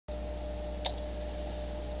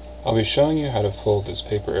I'll be showing you how to fold this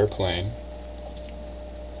paper airplane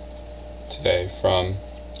today from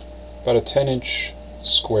about a 10-inch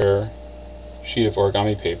square sheet of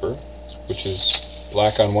origami paper, which is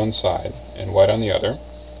black on one side and white on the other.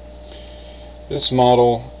 This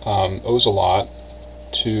model owes a lot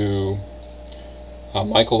to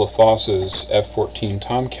Michael LaFosse's F-14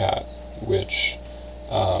 Tomcat, which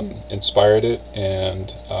inspired it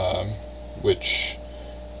and which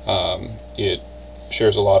it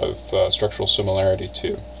shares a lot of structural similarity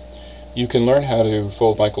to. You can learn how to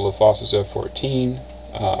fold Michael LaFosse's F-14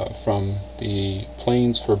 from the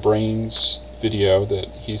Planes for Brains video that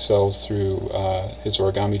he sells through his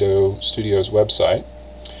Origami Do Studio's website.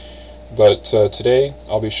 But today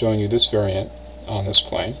I'll be showing you this variant on this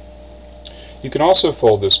plane. You can also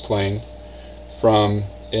fold this plane from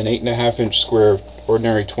an 8.5-inch square of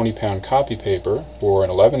ordinary 20-pound copy paper or an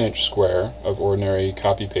 11-inch square of ordinary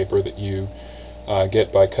copy paper that you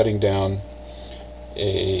get by cutting down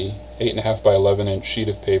a 8.5 by 11-inch sheet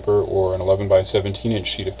of paper or an 11 by 17-inch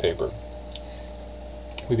sheet of paper.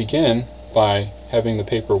 We begin by having the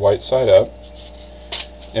paper white side up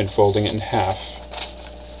and folding it in half.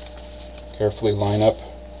 Carefully line up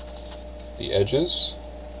the edges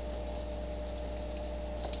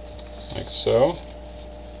like so.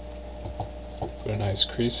 Put a nice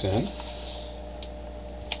crease in.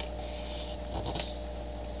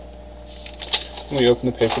 And we open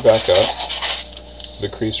the paper back up, the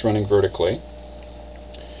crease running vertically,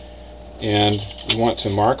 and we want to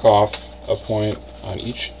mark off a point on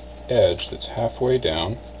each edge that's halfway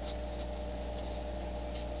down.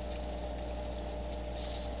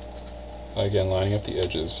 Again, lining up the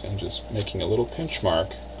edges and just making a little pinch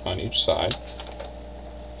mark on each side.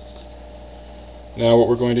 Now what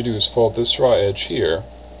we're going to do is fold this raw edge here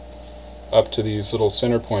up to these little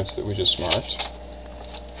center points that we just marked.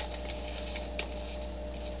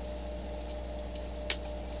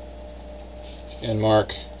 And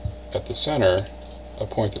mark at the center a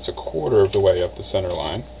point that's a quarter of the way up the center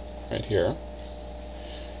line, right here.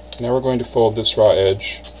 Now we're going to fold this raw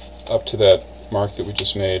edge up to that mark that we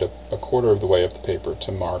just made a quarter of the way up the paper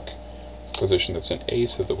to mark a position that's an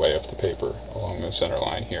eighth of the way up the paper along the center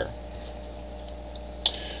line here.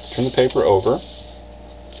 Turn the paper over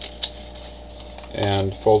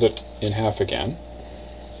and fold it in half again.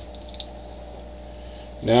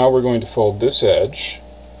 Now we're going to fold this edge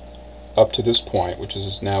up to this point, which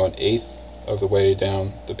is now an eighth of the way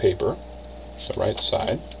down the paper, the right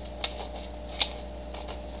side.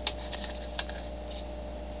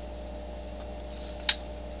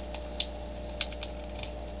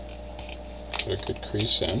 Put a good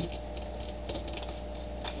crease in.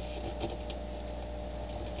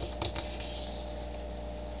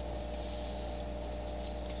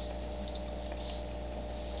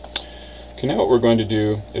 Okay, now what we're going to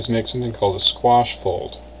do is make something called a squash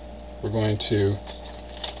fold. We're going to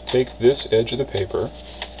take this edge of the paper,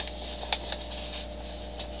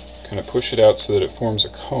 kind of push it out so that it forms a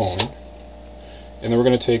cone, and then we're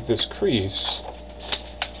going to take this crease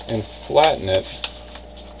and flatten it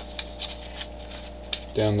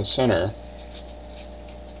down the center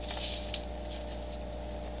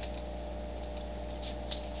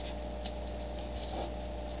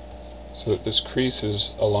so that this crease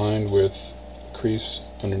is aligned with the crease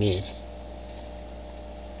underneath.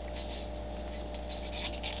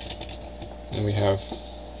 And we have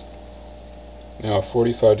now a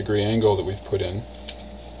 45-degree angle that we've put in,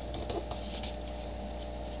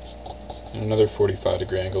 and another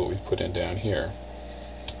 45-degree angle that we've put in down here.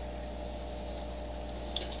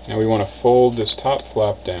 Now we want to fold this top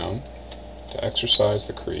flap down to exercise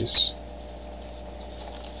the crease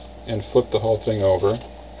and flip the whole thing over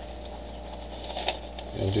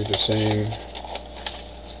and do the same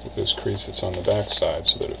with this crease that's on the back side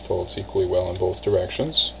so that it folds equally well in both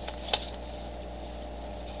directions.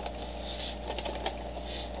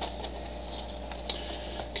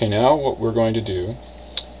 Okay, now what we're going to do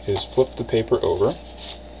is flip the paper over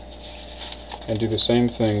and do the same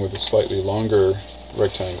thing with a slightly longer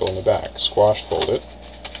rectangle in the back. Squash fold it,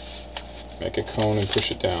 make a cone and push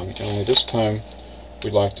it down, and only this time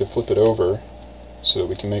we'd like to flip it over so that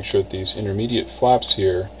we can make sure that these intermediate flaps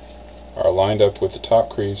here are lined up with the top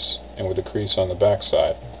crease and with the crease on the back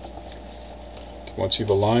side. Okay, once you've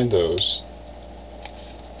aligned those,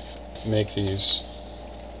 make these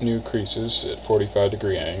new creases at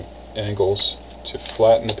 45-degree angles to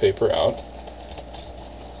flatten the paper out.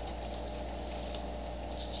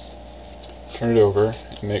 Turn it over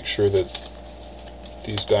and make sure that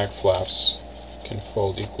these back flaps can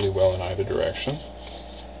fold equally well in either direction.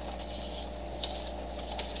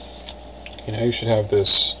 Okay, now you should have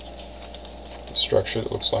this structure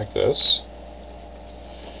that looks like this.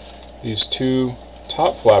 These two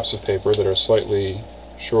top flaps of paper that are slightly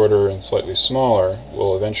shorter and slightly smaller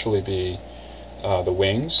will eventually be the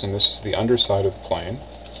wings, and this is the underside of the plane.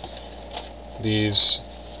 These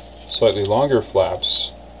slightly longer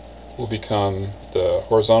flaps will become the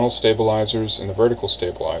horizontal stabilizers and the vertical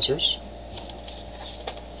stabilizers.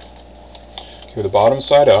 Okay, with the bottom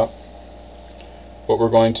side up, what we're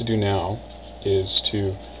going to do now is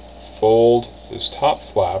to fold this top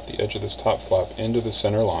flap, the edge of this top flap, into the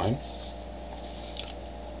center line.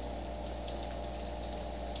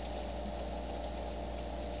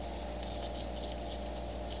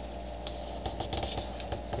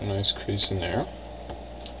 Put a nice crease in there.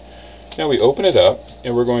 Now we open it up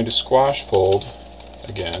and we're going to squash fold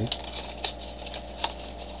again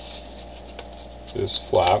this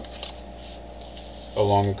flap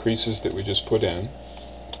along the creases that we just put in.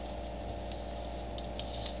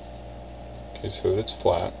 Okay, so that's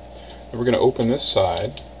flat. And we're going to open this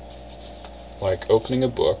side like opening a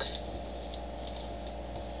book,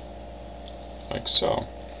 like so.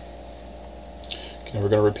 Okay, we're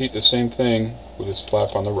going to repeat the same thing with this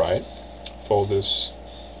flap on the right. Fold this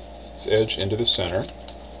edge into the center.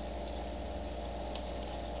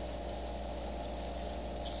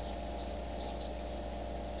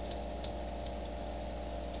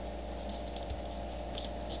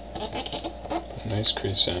 Put a nice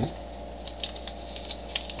crease in.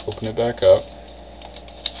 Open it back up.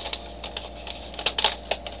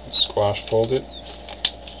 Squash fold it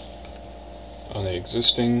on the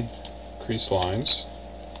existing crease lines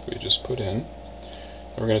we just put in.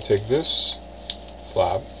 And we're going to take this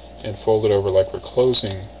flap and fold it over like we're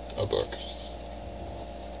closing a book.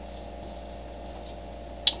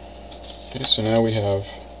 Okay, so now we have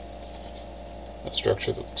a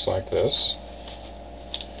structure that looks like this.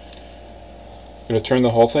 I'm going to turn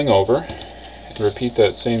the whole thing over and repeat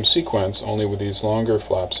that same sequence, only with these longer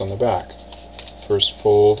flaps on the back. First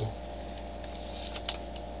fold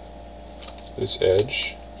this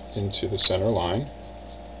edge into the center line.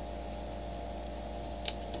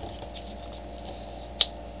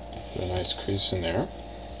 Put a nice crease in there.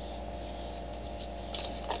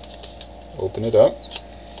 Open it up.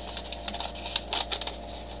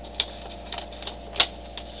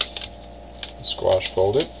 Squash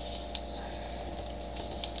fold it.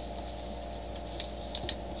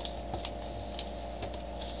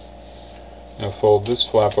 Now fold this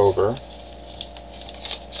flap over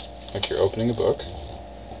like you're opening a book.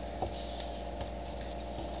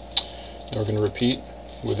 Now we're going to repeat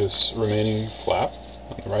with this remaining flap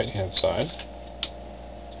on the right hand side.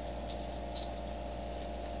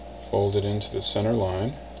 Fold it into the center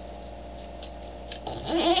line.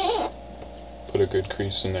 Put a good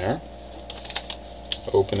crease in there.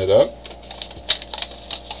 Open it up.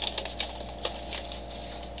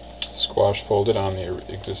 Squash fold it on the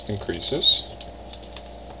existing creases.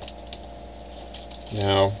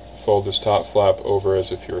 Now fold this top flap over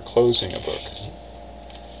as if you were closing a book.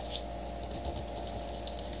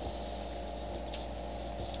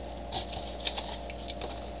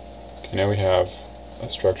 Okay, now we have a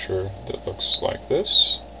structure that looks like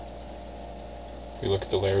this. We look at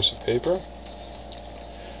the layers of paper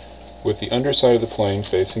with the underside of the plane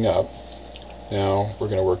facing up. Now we're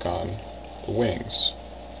going to work on the wings.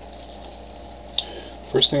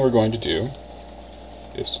 First thing we're going to do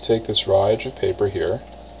is to take this raw edge of paper here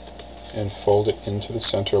and fold it into the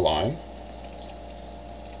center line.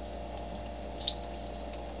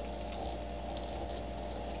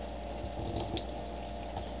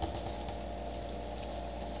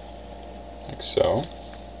 Like so.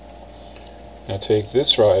 Now take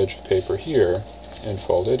this raw edge of paper here and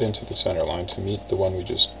fold it into the center line to meet the one we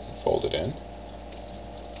just folded in.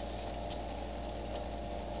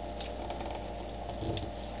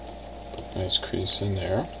 Nice crease in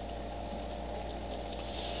there.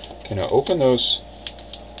 Okay, now open those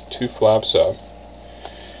two flaps up.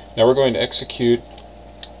 Now we're going to execute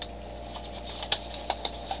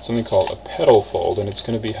something called a petal fold, and it's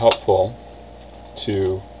going to be helpful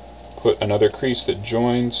to put another crease that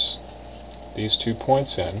joins these 2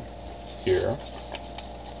 points in here.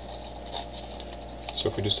 So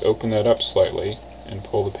if we just open that up slightly and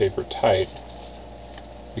pull the paper tight,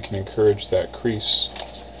 we can encourage that crease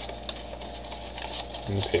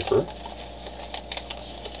in the paper.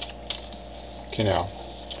 Okay, now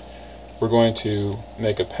we're going to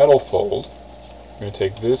make a petal fold. We're going to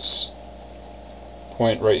take this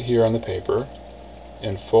point right here on the paper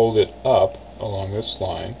and fold it up along this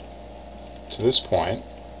line to this point,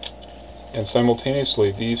 and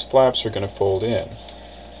simultaneously these flaps are going to fold in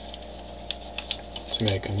to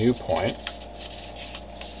make a new point.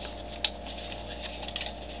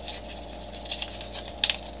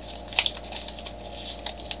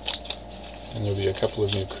 and there'll be a couple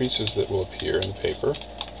of new creases that will appear in the paper.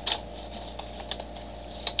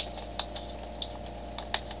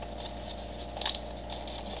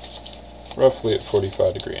 Roughly at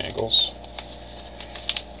 45-degree angles.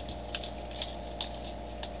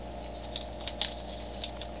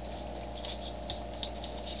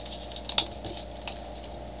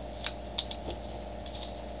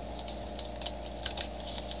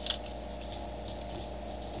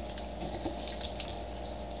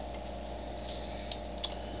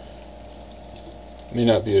 May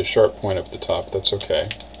not be a sharp point up the top, that's okay.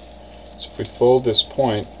 So if we fold this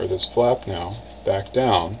point, or this flap now, back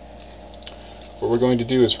down, what we're going to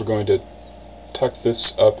do is we're going to tuck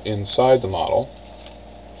this up inside the model.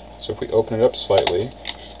 So if we open it up slightly,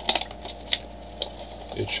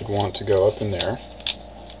 it should want to go up in there.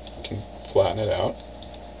 We can flatten it out.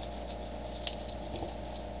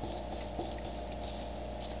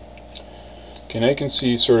 Okay, now you can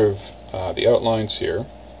see sort of the outlines here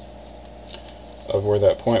of where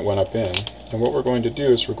that point went up in. And what we're going to do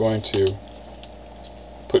is we're going to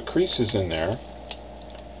put creases in there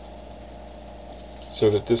so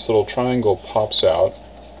that this little triangle pops out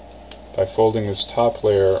by folding this top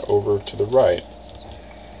layer over to the right,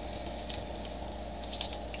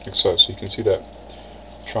 like so. So you can see that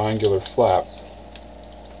triangular flap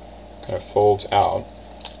kind of folds out.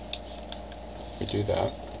 We do that.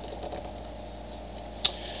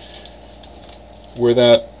 Where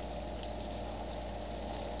that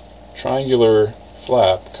triangular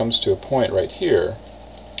flap comes to a point right here,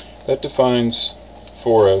 that defines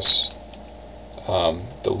for us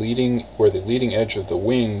where the leading edge of the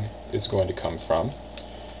wing is going to come from.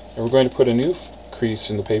 And we're going to put a new crease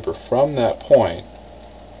in the paper from that point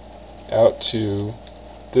out to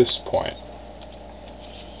this point.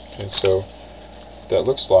 Okay, so that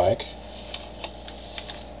looks like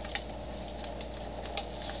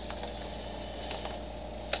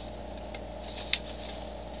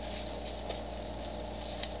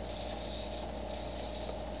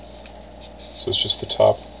so it's just the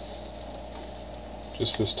top,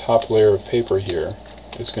 just this top layer of paper here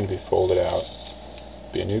is going to be folded out.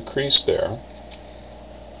 Be a new crease there.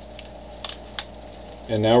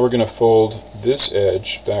 And now we're going to fold this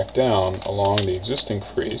edge back down along the existing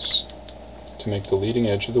crease to make the leading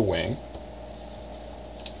edge of the wing.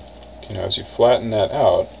 Okay, now as you flatten that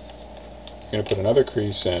out, you're going to put another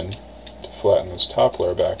crease in to flatten this top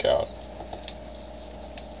layer back out.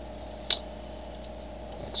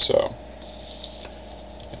 Like so.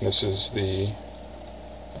 And this is the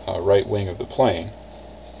right wing of the plane,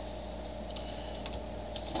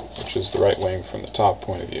 which is the right wing from the top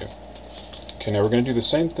point of view. Okay, now we're going to do the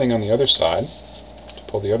same thing on the other side to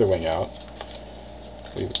pull the other wing out.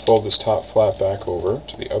 We fold this top flap back over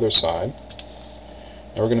to the other side.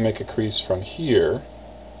 Now we're going to make a crease from here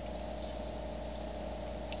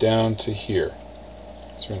down to here.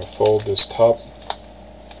 So we're going to fold this top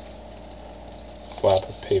flap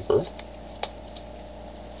of paper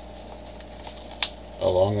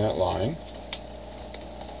along that line.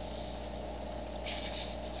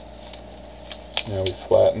 Now we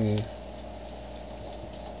flatten the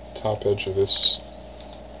top edge of this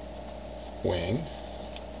wing,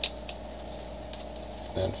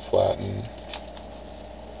 then flatten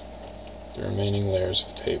the remaining layers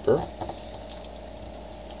of paper.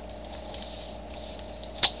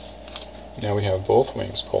 Now we have both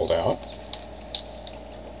wings pulled out,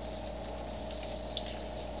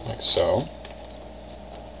 like so.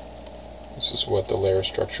 This is what the layer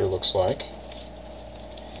structure looks like.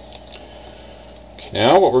 Okay,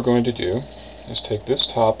 now what we're going to do is take this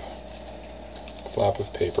top flap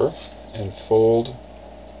of paper and fold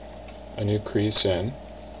a new crease in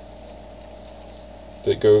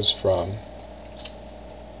that goes from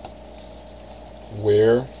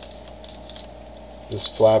where this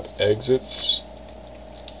flap exits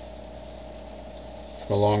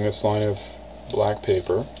from along this line of black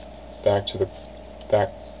paper back to the back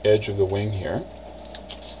edge of the wing here.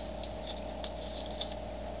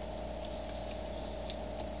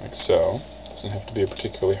 Like so. Doesn't have to be a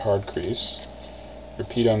particularly hard crease.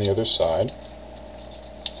 Repeat on the other side.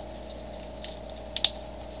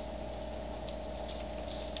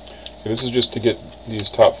 Okay, this is just to get these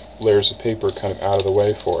top layers of paper kind of out of the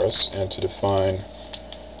way for us and to define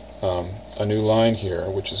a new line here,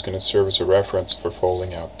 which is going to serve as a reference for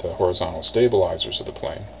folding out the horizontal stabilizers of the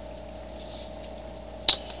plane.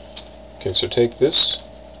 Okay, so take this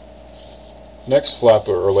next flap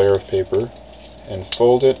or layer of paper and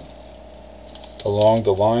fold it along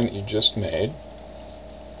the line that you just made.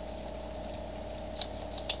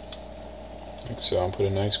 Like so, and put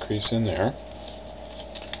a nice crease in there.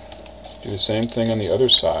 Do the same thing on the other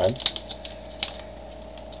side.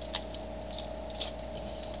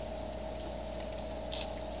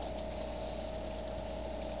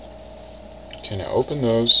 Okay, now open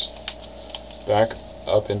those back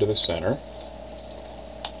up into the center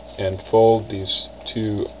and fold these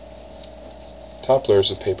two top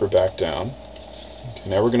layers of paper back down. Okay,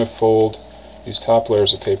 now we're going to fold these top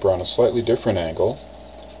layers of paper on a slightly different angle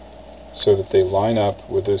so that they line up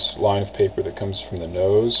with this line of paper that comes from the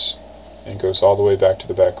nose and goes all the way back to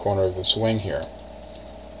the back corner of this wing here.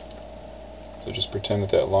 So just pretend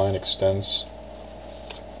that that line extends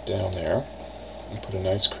down there and put a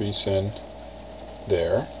nice crease in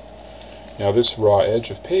there. Now this raw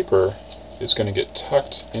edge of paper is going to get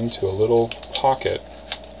tucked into a little pocket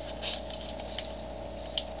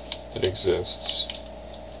that exists,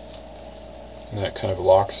 and that kind of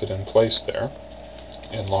locks it in place there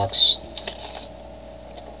and locks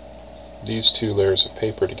these two layers of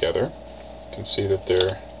paper together. You can see that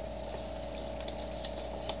they're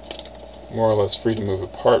more or less free to move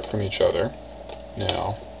apart from each other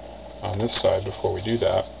now on this side before we do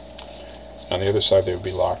that. On the other side they would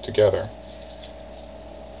be locked together.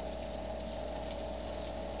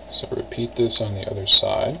 So repeat this on the other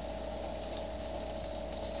side.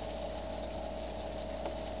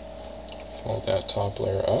 Fold that top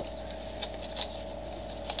layer up.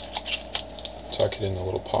 Tuck it in the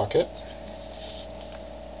little pocket.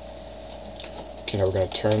 Okay, now we're going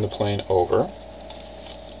to turn the plane over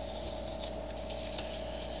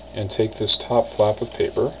and take this top flap of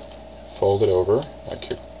paper, fold it over like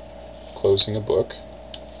you're closing a book,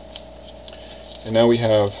 and now we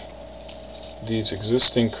have these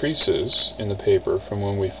existing creases in the paper from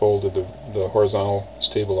when we folded the horizontal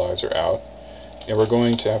stabilizer out, and we're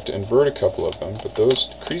going to have to invert a couple of them, but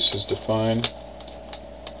those creases define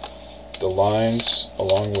the lines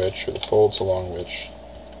along which, or the folds along which,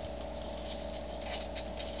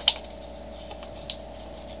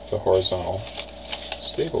 the horizontal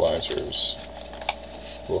stabilizers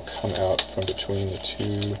will come out from between the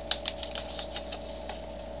two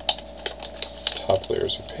top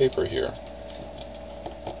layers of paper here.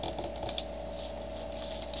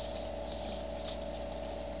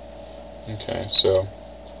 Okay, so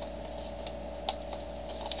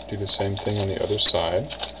do the same thing on the other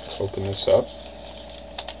side. Open this up.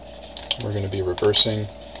 We're going to be reversing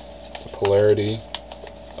the polarity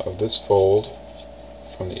of this fold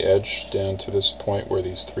from the edge down to this point where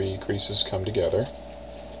these three creases come together.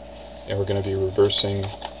 And we're going to be reversing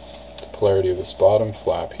the polarity of this bottom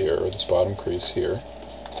flap here, or this bottom crease here.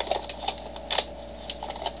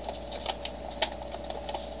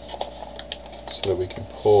 So that we can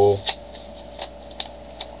pull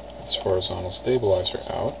this horizontal stabilizer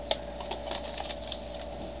out.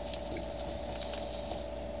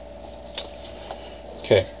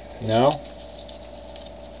 Okay, now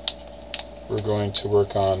we're going to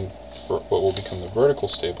work on what will become the vertical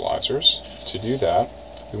stabilizers. To do that,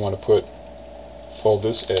 we want to fold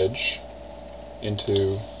this edge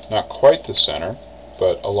into not quite the center,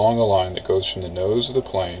 but along a line that goes from the nose of the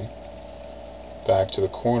plane back to the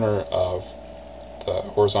corner of the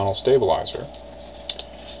horizontal stabilizer.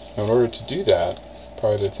 Now in order to do that,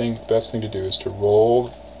 probably the best thing to do is to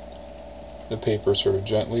roll the paper sort of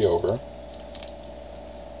gently over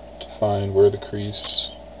to find where the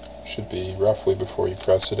crease should be roughly before you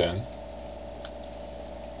press it in.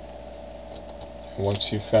 And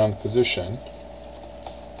once you've found the position,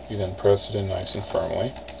 you then press it in nice and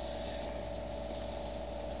firmly,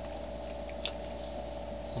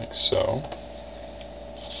 like so.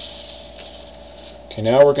 Okay,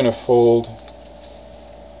 now we're going to fold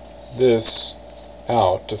this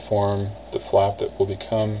out to form the flap that will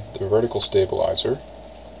become the vertical stabilizer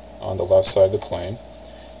on the left side of the plane.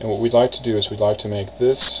 And what we'd like to do is we'd like to make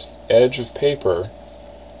this edge of paper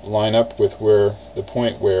line up with the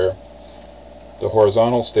point where the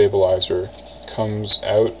horizontal stabilizer comes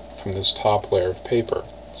out from this top layer of paper.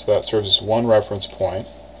 So that serves as one reference point,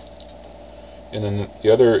 and then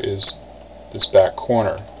the other is this back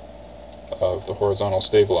corner of the horizontal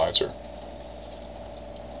stabilizer.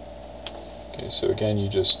 Okay, so again you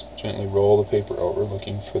just gently roll the paper over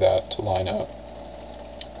looking for that to line up,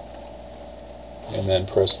 and then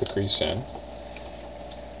press the crease in,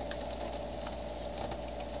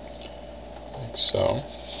 like so.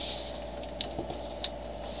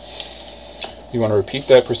 You want to repeat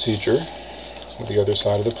that procedure with the other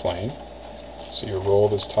side of the plane. So you roll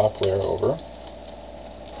this top layer over,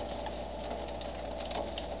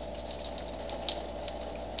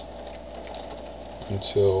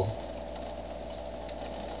 until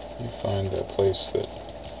you find the place that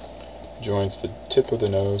joins the tip of the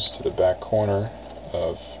nose to the back corner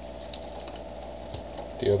of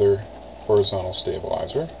the other horizontal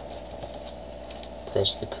stabilizer.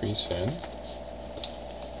 Press the crease in,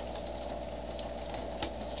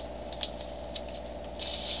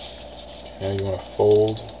 Now you want to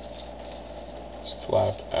fold this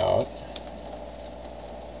flap out,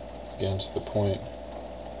 again to the point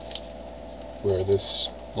where this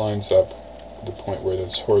lines up with the point where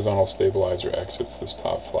this horizontal stabilizer exits this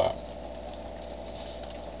top flap.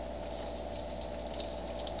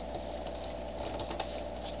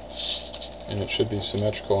 And it should be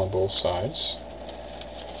symmetrical on both sides.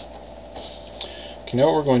 Okay, now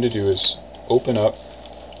what we're going to do is open up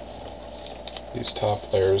these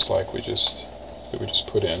top layers like we just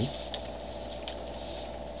put in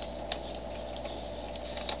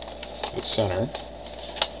the center,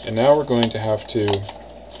 and now we're going to have to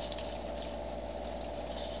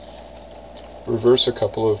reverse a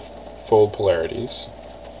couple of fold polarities.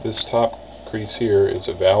 This top crease here is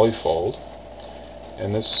a valley fold,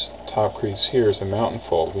 and this top crease here is a mountain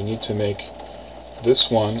fold. We need to make this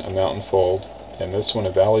one a mountain fold and this one a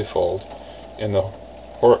valley fold, and the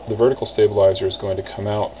vertical stabilizer is going to come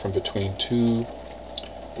out from between two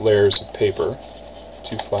layers of paper,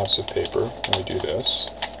 two flaps of paper. When we do this,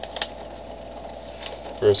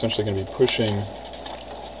 we're essentially going to be pushing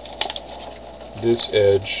this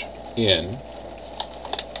edge in,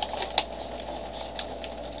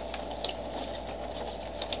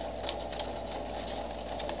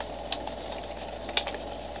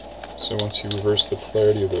 so once you reverse the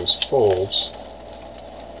polarity of those folds,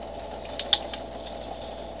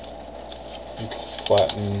 you can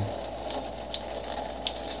flatten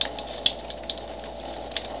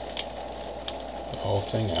the whole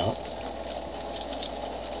thing out.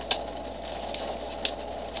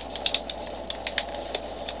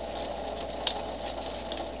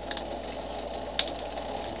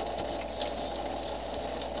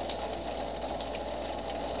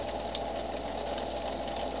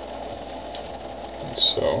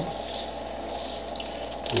 So,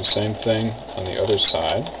 do the same thing on the other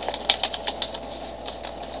side.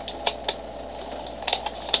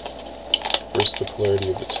 Reverse the polarity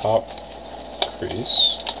of the top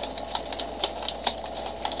crease.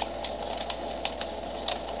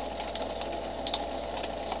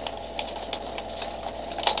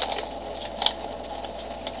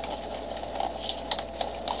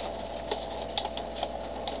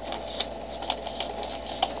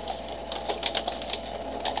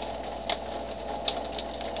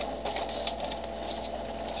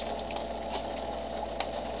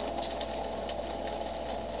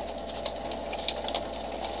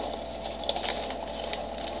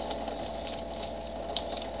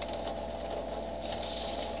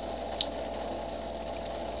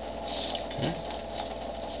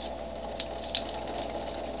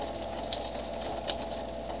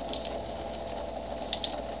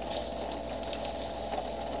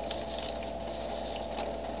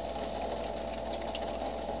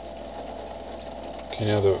 Okay,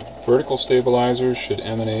 now the vertical stabilizers should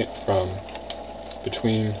emanate from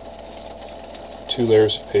between two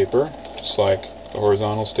layers of paper, just like the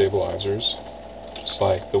horizontal stabilizers, just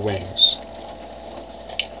like the wings.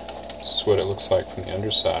 This is what it looks like from the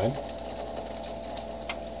underside.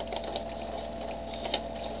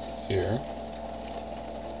 Here.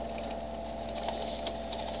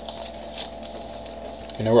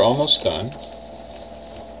 Okay, now we're almost done.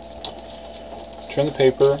 Turn the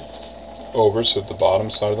paper over so that the bottom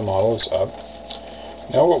side of the model is up.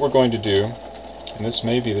 Now what we're going to do, and this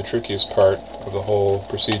may be the trickiest part of the whole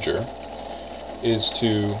procedure, is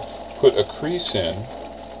to put a crease in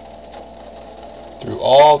through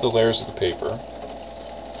all the layers of the paper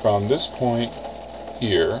from this point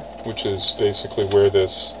here, which is basically where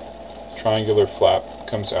this triangular flap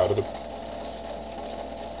comes out of the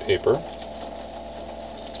paper,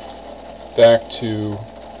 back to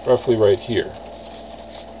roughly right here.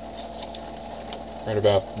 Right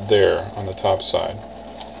about there on the top side.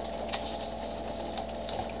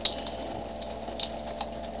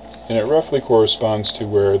 And it roughly corresponds to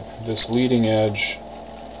where this leading edge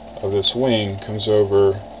of this wing comes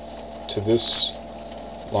over to this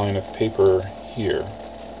line of paper here,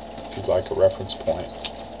 if you'd like a reference point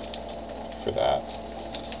for that.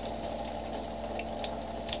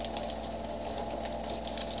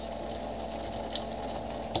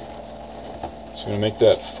 So I'm going to make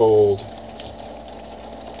that fold,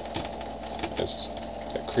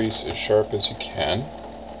 that crease as sharp as you can.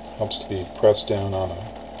 Helps to be pressed down on a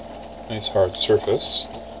nice hard surface.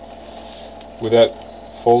 With that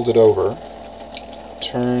folded over,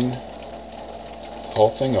 turn the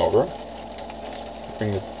whole thing over,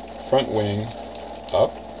 bring the front wing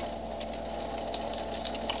up,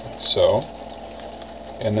 like so,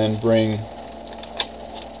 and then bring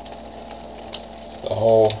the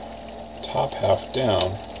whole top half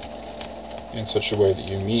down in such a way that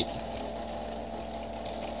you meet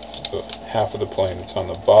the half of the plane that's on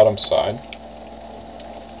the bottom side.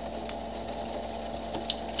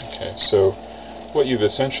 Okay, so what you've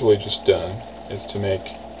essentially just done is to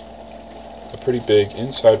make a pretty big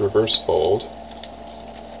inside reverse fold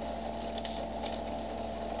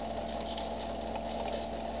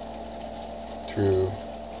through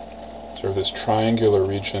sort of this triangular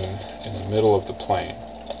region in the middle of the plane,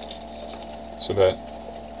 so that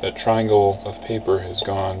that triangle of paper has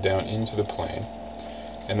gone down into the plane,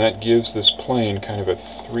 and that gives this plane kind of a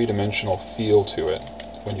three-dimensional feel to it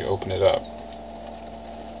when you open it up.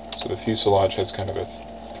 So the fuselage has kind of a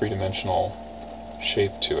three-dimensional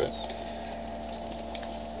shape to it.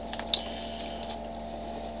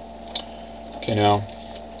 Okay, now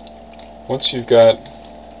once you've got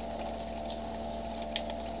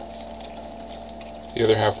the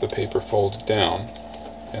other half of the paper folded down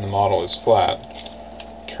and the model is flat,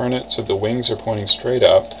 turn it so the wings are pointing straight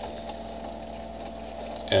up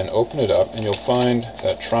and open it up, and you'll find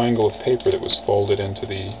that triangle of paper that was folded into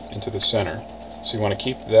the center. So you want to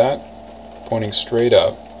keep that pointing straight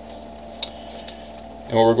up,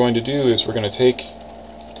 and what we're going to do is we're going to take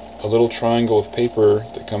a little triangle of paper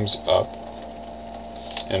that comes up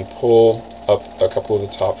and pull up a couple of the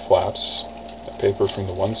top flaps of paper from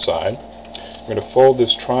the one side. We're going to fold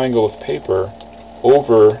this triangle of paper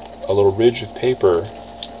over a little ridge of paper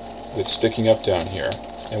that's sticking up down here,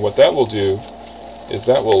 and what that will do is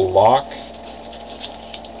that will lock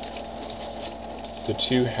the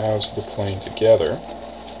two halves of the plane together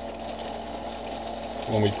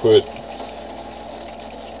when we put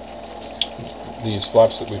these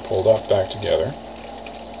flaps that we pulled up back together.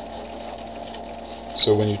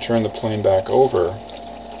 So when you turn the plane back over,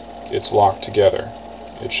 it's locked together.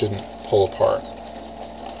 It shouldn't pull apart.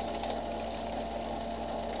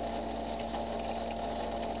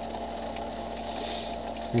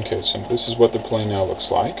 Okay, so this is what the plane now looks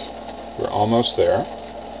like. We're almost there.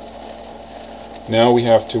 Now we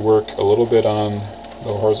have to work a little bit on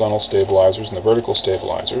the horizontal stabilizers and the vertical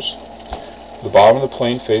stabilizers. The bottom of the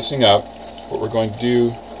plane facing up, what we're going to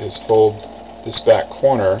do is fold this back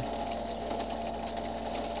corner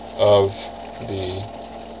of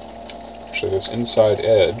this inside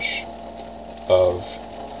edge of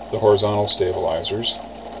the horizontal stabilizers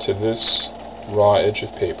to this raw edge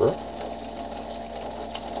of paper.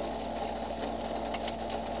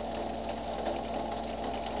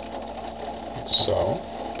 Like so.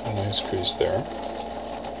 Put a nice crease there.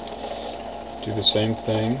 Do the same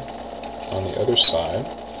thing on the other side.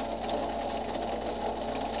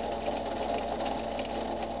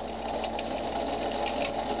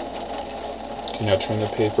 Okay, now turn the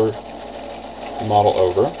paper model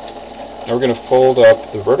over. Now we're going to fold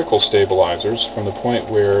up the vertical stabilizers from the point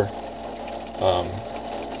where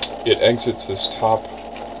it exits this top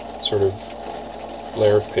sort of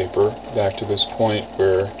layer of paper back to this point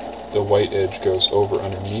where the white edge goes over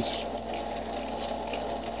underneath.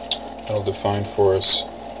 That'll define for us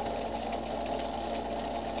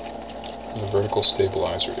where the vertical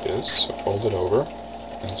stabilizer is. So fold it over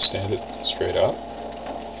and stand it straight up.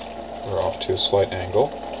 We're off to a slight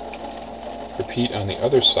angle. Repeat on the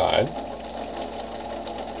other side.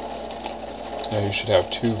 Now you should have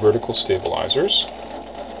two vertical stabilizers.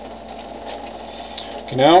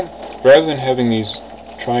 Okay, now rather than having these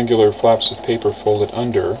triangular flaps of paper folded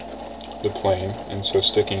under the plane and so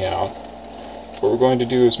sticking out, what we're going to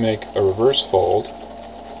do is make a reverse fold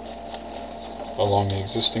along the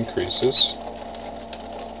existing creases,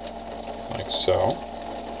 like so,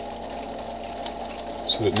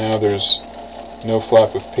 so that now there's no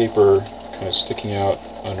flap of paper kind of sticking out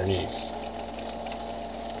underneath.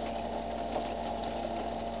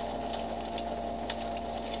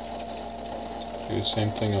 Do the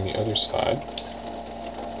same thing on the other side.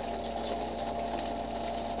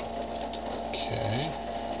 Okay.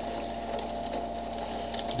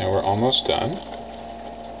 Now we're almost done.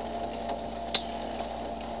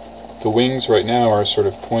 The wings right now are sort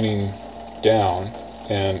of pointing down,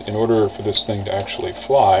 and in order for this thing to actually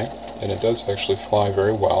fly, and it does actually fly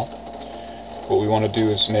very well, what we want to do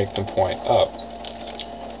is make them point up.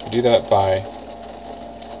 We do that by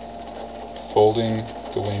folding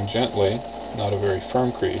the wing gently, not a very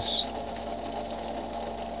firm crease,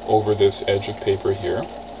 over this edge of paper here.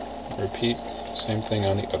 Repeat the same thing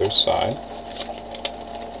on the other side.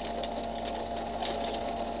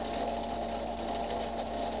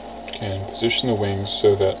 Okay, and position the wings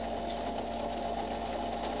so that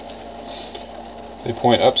they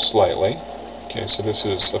point up slightly. Okay, so this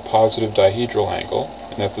is a positive dihedral angle,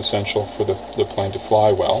 and that's essential for the plane to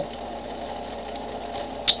fly well.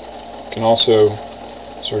 You can also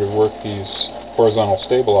sort of work these horizontal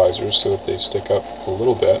stabilizers so that they stick up a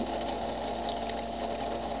little bit.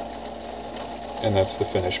 and that's the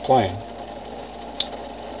finished plane.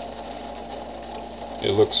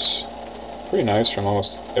 It looks pretty nice from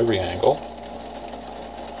almost every angle,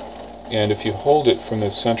 and if you hold it from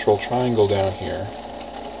this central triangle down here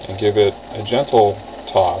and give it a gentle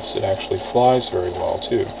toss, it actually flies very well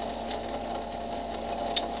too.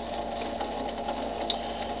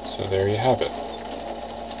 So there you have it.